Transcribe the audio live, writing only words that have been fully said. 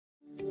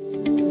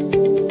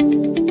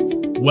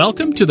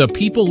Welcome to the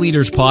People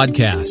Leaders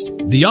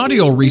Podcast, the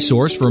audio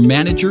resource for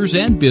managers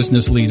and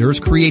business leaders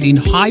creating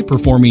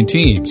high-performing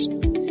teams.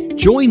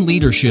 Join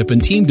leadership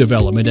and team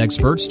development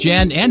experts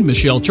Jan and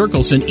Michelle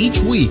Turkelson each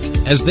week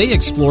as they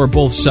explore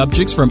both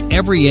subjects from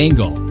every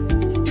angle.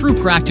 Through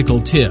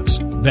practical tips,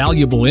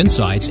 valuable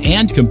insights,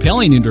 and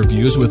compelling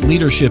interviews with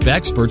leadership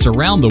experts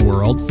around the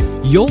world,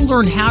 you'll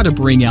learn how to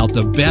bring out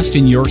the best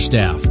in your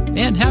staff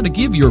and how to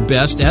give your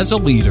best as a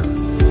leader.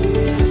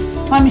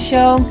 Hi,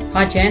 Michelle.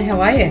 Hi, Jan. How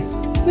are you?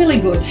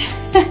 Really good.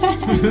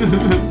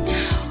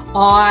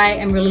 I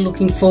am really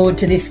looking forward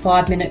to this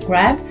 5-minute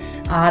grab.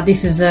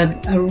 This is a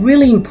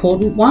really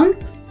important one,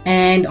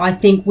 and I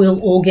think we'll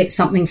all get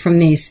something from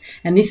this.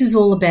 And this is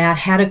all about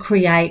how to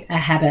create a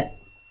habit.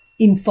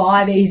 In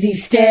 5 easy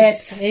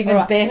steps.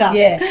 Even better.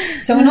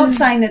 Yeah. So we're not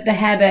saying that the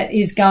habit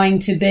is going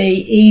to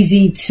be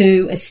easy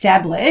to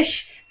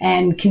establish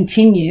and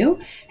continue.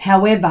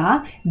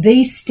 However,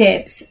 these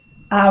steps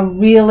are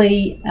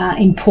really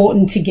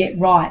important to get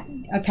right.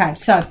 Okay,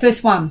 so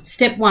first one,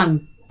 step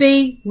 1,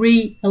 be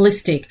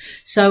realistic.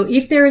 So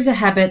if there is a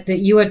habit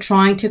that you are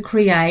trying to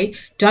create,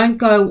 don't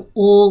go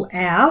all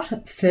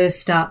out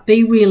first up.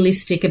 Be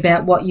realistic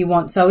about what you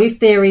want. So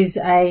if there is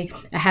a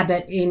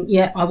habit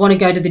I want to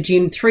go to the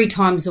gym 3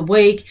 times a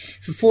week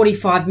for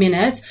 45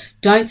 minutes,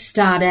 don't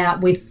start out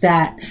with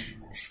that.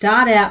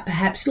 Start out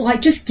perhaps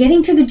like just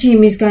getting to the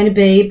gym is going to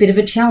be a bit of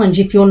a challenge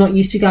if you're not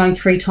used to going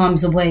 3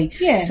 times a week.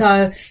 Yeah.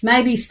 So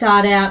maybe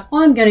start out,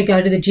 I'm going to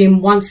go to the gym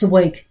once a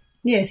week.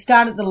 Yeah,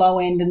 start at the low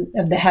end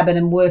of the habit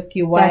and work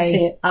your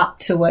way up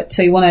to it.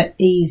 So you want to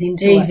ease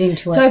into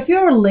it. So if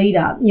you're a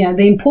leader,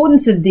 the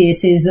importance of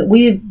this is that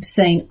we've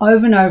seen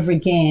over and over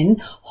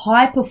again,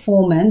 high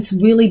performance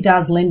really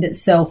does lend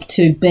itself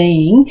to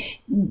being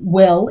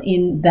well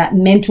in that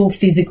mental,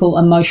 physical,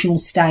 emotional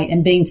state.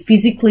 And being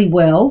physically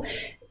well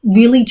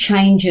really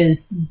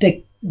changes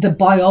the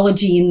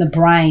biology in the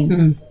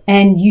brain.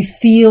 And you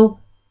feel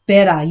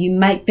better. You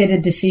make better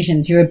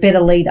decisions. You're a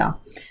better leader.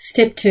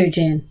 Step 2,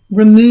 Jan.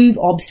 Remove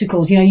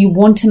obstacles. You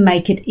want to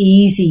make it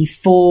easy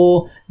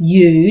for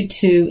you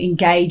to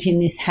engage in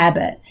this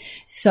habit.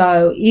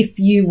 So if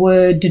you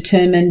were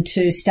determined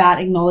to start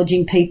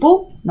acknowledging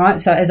people,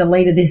 right? So as a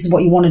leader, this is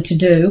what you wanted to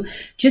do.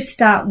 Just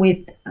start with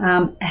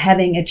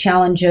having a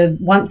challenge of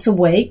once a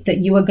week that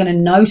you are going to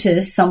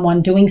notice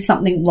someone doing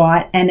something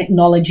right and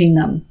acknowledging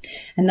them.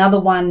 Another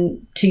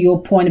one, to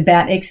your point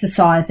about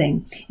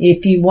exercising.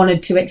 If you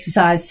wanted to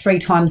exercise 3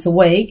 times a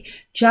week,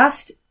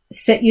 just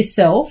set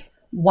yourself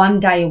 1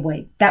 day a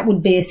week. That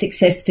would be a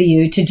success for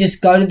you, to just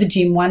go to the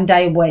gym 1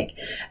 day a week.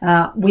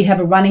 We have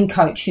a running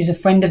coach who's a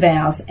friend of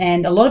ours,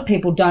 and a lot of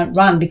people don't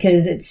run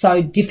because it's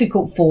so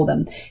difficult for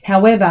them.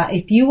 However,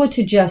 if you were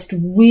to just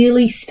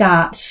really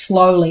start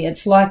slowly,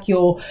 it's like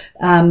you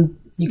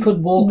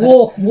could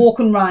walk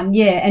and run,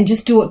 and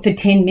just do it for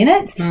 10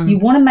 minutes. You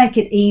want to make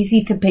it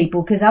easy for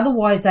people, because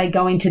otherwise they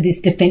go into this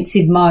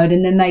defensive mode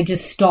and then they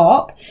just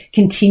stop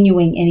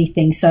continuing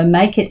anything. So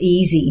make it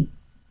easy.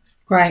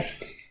 Great.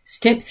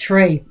 Step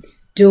 3,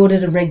 do it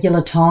at a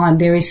regular time.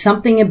 There is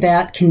something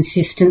about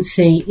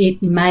consistency.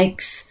 It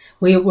makes,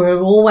 we're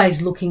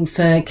always looking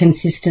for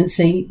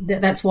consistency.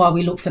 That's why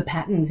we look for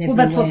patterns everywhere.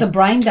 Well, that's what the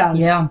brain does.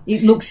 Yeah.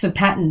 It looks for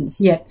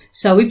patterns. Yeah.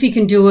 So if you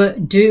can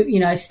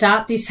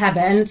start this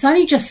habit, and it's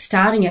only just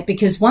starting it,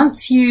 because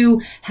once you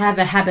have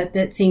a habit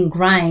that's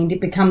ingrained,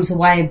 it becomes a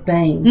way of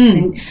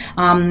being.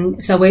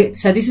 And, so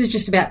this is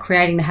just about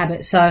creating the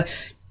habit. So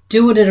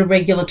do it at a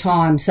regular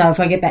time. So if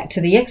I get back to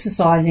the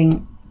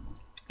exercising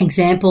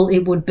example, it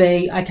would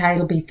be, okay,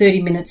 it'll be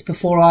 30 minutes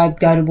before I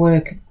go to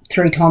work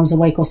 3 times a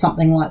week or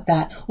something like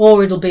that.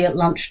 Or it'll be at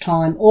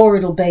lunchtime,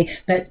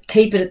 but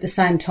keep it at the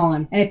same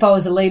time. And if I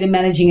was a leader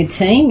managing a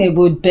team, it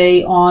would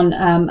be on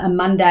a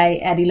Monday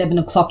at 11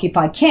 o'clock, if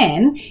I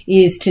can,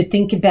 is to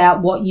think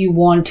about what you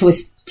want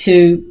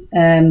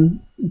to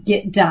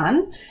get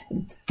done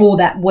for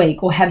that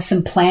week, or have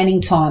some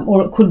planning time.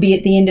 Or it could be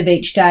at the end of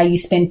each day, you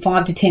spend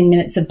 5 to 10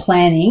 minutes of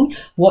planning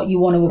what you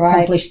want to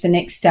accomplish the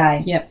next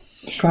day. Yep.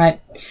 Great.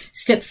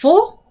 Step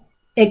 4,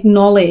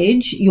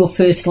 acknowledge your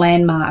first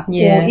landmark.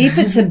 Yeah. Or if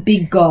it's a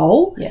big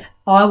goal,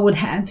 I would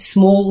have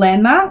small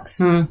landmarks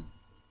and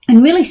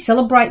really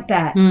celebrate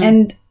that.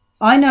 And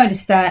I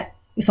noticed that.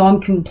 So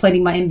I'm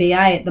completing my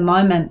MBA at the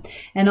moment,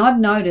 and I've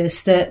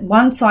noticed that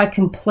once I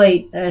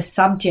complete a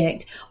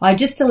subject, I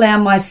just allow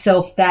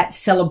myself that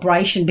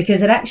celebration,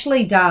 because it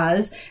actually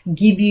does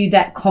give you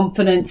that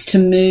confidence to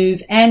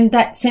move and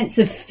that sense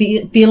of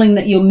feeling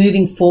that you're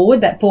moving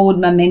forward, that forward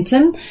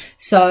momentum.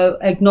 So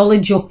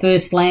acknowledge your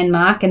first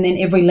landmark and then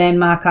every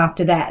landmark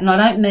after that. And I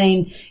don't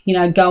mean,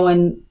 go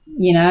and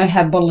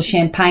have a bottle of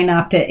champagne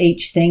after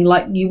each thing.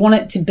 Like, you want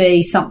it to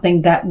be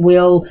something that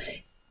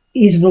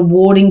is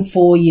rewarding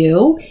for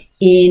you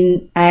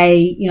in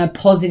a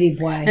positive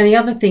way. And the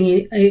other thing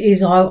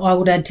is I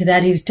would add to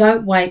that is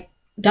don't wait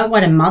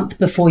a month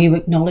before you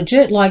acknowledge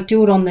it. Like,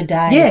 do it on the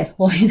day. Yeah.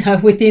 Or,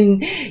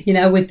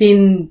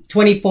 within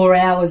 24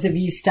 hours of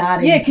you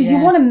starting. Yeah, because you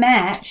want to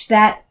match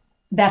that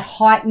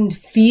heightened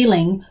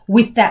feeling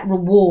with that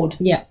reward.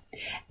 Yeah.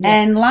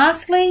 And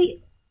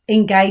lastly,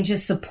 engage a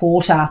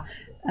supporter.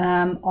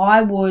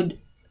 I would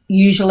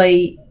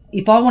usually,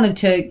 if I wanted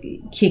to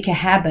kick a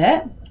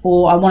habit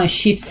or I want to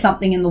shift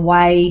something in the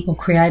way or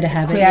create a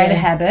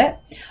habit,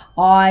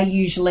 I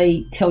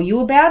usually tell you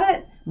about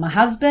it, my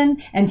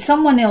husband, and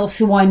someone else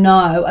who I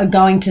know are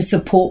going to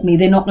support me.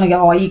 They're not going to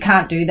go, oh, you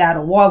can't do that,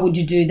 or why would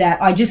you do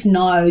that? I just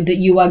know that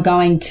you are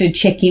going to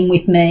check in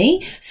with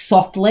me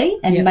softly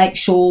and make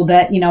sure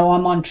that,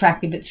 I'm on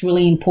track if it's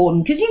really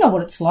important. Because you know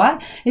what it's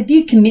like. If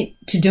you commit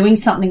to doing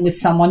something with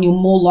someone, you're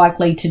more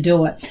likely to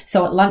do it.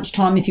 So at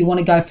lunchtime, if you want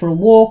to go for a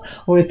walk,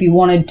 or if you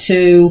wanted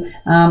to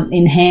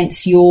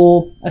enhance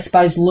your, I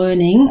suppose,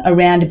 learning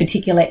around a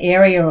particular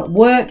area at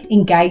work,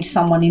 engage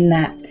someone in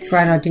that.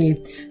 Great idea.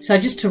 So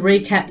just to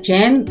recap,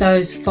 Jan,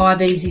 those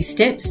 5 easy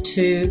steps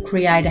to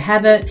create a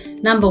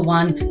habit. Number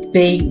 1,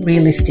 be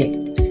realistic.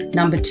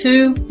 Number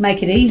 2,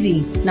 make it easy.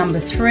 Number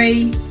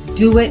 3,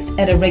 do it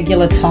at a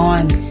regular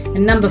time.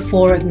 And number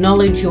 4,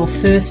 acknowledge your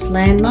first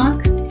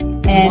landmark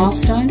and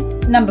milestone.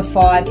 Number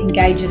 5,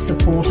 engage a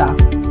supporter.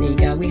 There you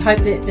go. We hope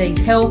that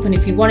these help, and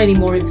if you want any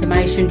more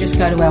information, just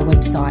go to our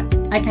website.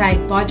 Okay,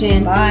 bye,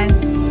 Jan. Bye.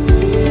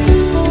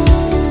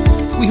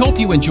 We hope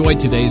you enjoyed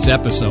today's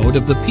episode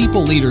of the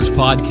People Leaders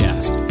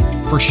Podcast.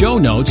 For show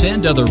notes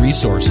and other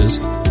resources,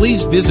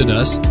 please visit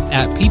us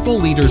at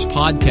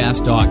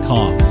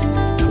peopleleaderspodcast.com.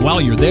 And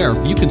while you're there,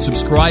 you can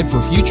subscribe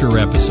for future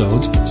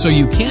episodes so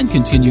you can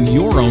continue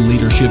your own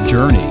leadership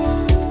journey.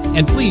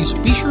 And please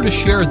be sure to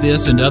share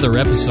this and other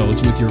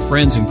episodes with your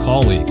friends and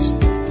colleagues.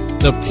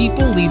 The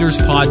People Leaders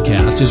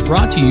Podcast is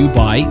brought to you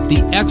by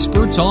the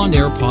Experts on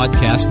Air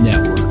Podcast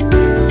Network.